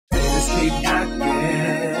just keep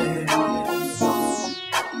knocking.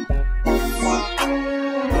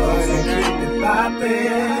 Boys, and keep it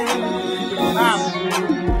poppin'.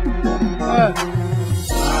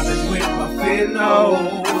 Mobbing with my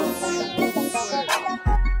finnos.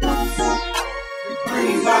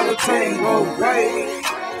 Green bottle tango rain.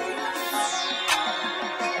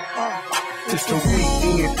 It's the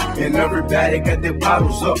weekend and everybody got their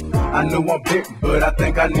bottles up. I know I'm big, but I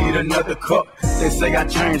think I need another cup. They say I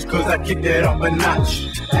changed cause I kicked that up a notch.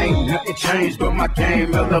 Ain't nothing changed but my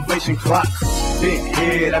game elevation clock. Big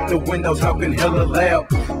head out the window talking hella loud.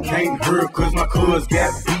 Can't hear cause my cuz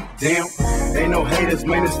got beat down. Ain't no haters,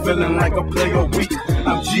 man, it's feeling like a player week.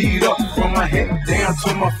 I'm G'd up from my head down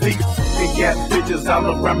to my feet. They got bitches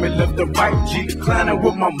all around me, left and right. G declining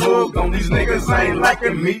with my mug on, these niggas ain't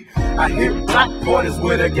liking me. I hit block parties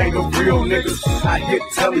with a gang of real niggas. I hit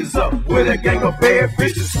tellies up with a gang of bad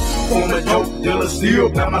bitches. Former dope dealer, still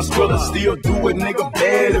got my thriller. Still do a nigga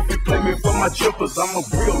bad if you play me for my trippers. I'm a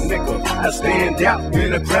real nigga, I stand out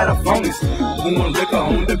in a crowd of phonies. Pouring liquor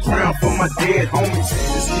on the ground for my dead homies.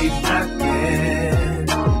 Just keep knocking,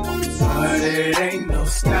 but it ain't no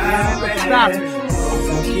stopping. Stop it.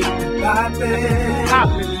 So keep it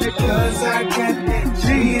poppin', because I got that G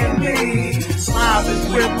in me.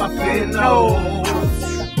 Mobbing with my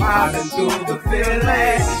finnos, mobbing through the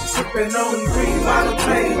village, sipping on green bottle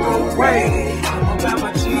tango rain. I'm about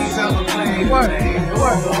my cheese, I'm a plain man.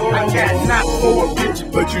 I got knocked for a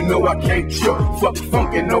bitch, but you know I can't trip. Fuck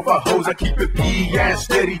funkin' over hoes, I keep it P.I. and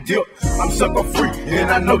steady dip. I'm sucker free, and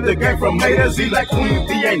I know the game from A to Z like Queen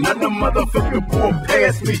B. Ain't none of motherfucking poor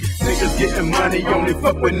past me. Niggas getting money, only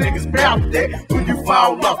fuck with niggas bout that. When you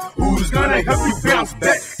fall off, who's gonna help you bounce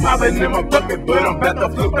back? Mobbing in my bucket, but I'm about to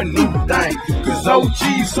flip a new thing. Cause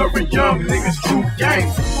OG serving young niggas true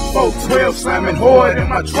game. 412 slamming hard in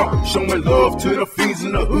my trunk, showing love to the fiends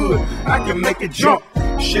in the hood. I can make it jump.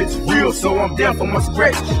 Shit's real, so I'm down for my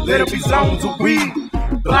scratch. Let it be zones of weed,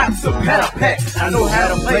 blocks of powder packs. I know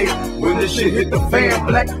how to play it when this shit hit the fan.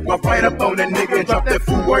 Black, walk right up on that nigga and drop that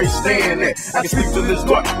food where he stand at. I can sleep till it's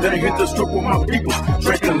dark, then I hit the strip with my people.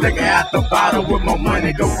 Drinking liquor out the bottle with my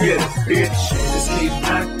money, go get it, bitch. Just keep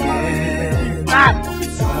knocking, but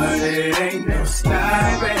it ain't no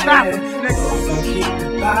stopping. Stop it, nigga. So keep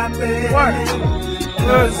it poppin',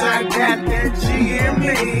 cause I got that G in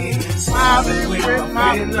me. Mobbing with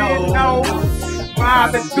my finnos,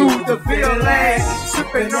 mobbing through the village,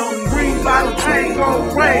 sipping on green bottle tango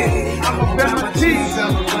rain. I'm about my cheese,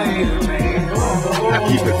 I'm a plain man. I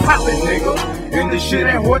keep it poppin', nigga, and this shit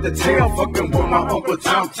ain't hard to tell. Fucking with my Uncle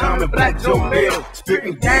Tom and Black Joe Bell,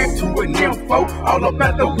 spitting game to an info, all up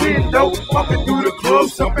at the window. Walking through the club,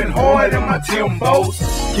 thumping hard in my Timbos,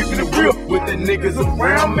 keeping it real with the niggas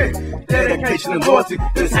around me. Dedication and loyalty,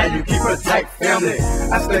 that's how you keep a tight family.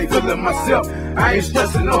 I stay feeling myself, I ain't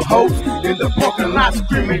stressing no hoes. In the parking lot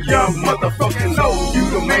screaming, young motherfucking no. You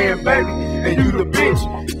the man, baby, and you the bitch.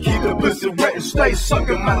 Keep the pussy wet and stay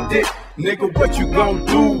sucking my dick. Nigga, what you gon'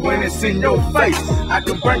 do when it's in your face? I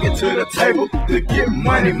can bring it to the table to get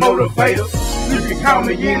money motivator. You can call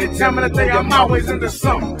me anytime of the day, I'm always into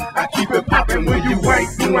something. I keep it poppin' when you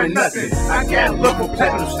ain't doing nothing. I got love for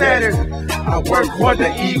platinum status. I work hard to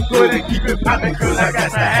eat good and keep it poppin' cause I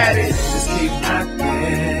got to have it. Just keep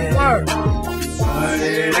knocking, but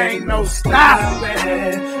it ain't no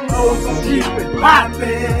stopping. Oh, so keep it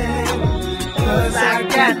poppin', cause I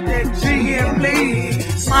got that G in me.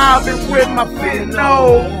 Mobbing with my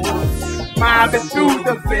finnos, mobbing through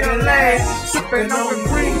the village, sipping on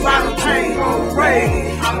green bottle tango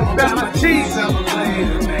rain. I'm about my cheese, I'm a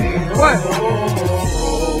plain man. What?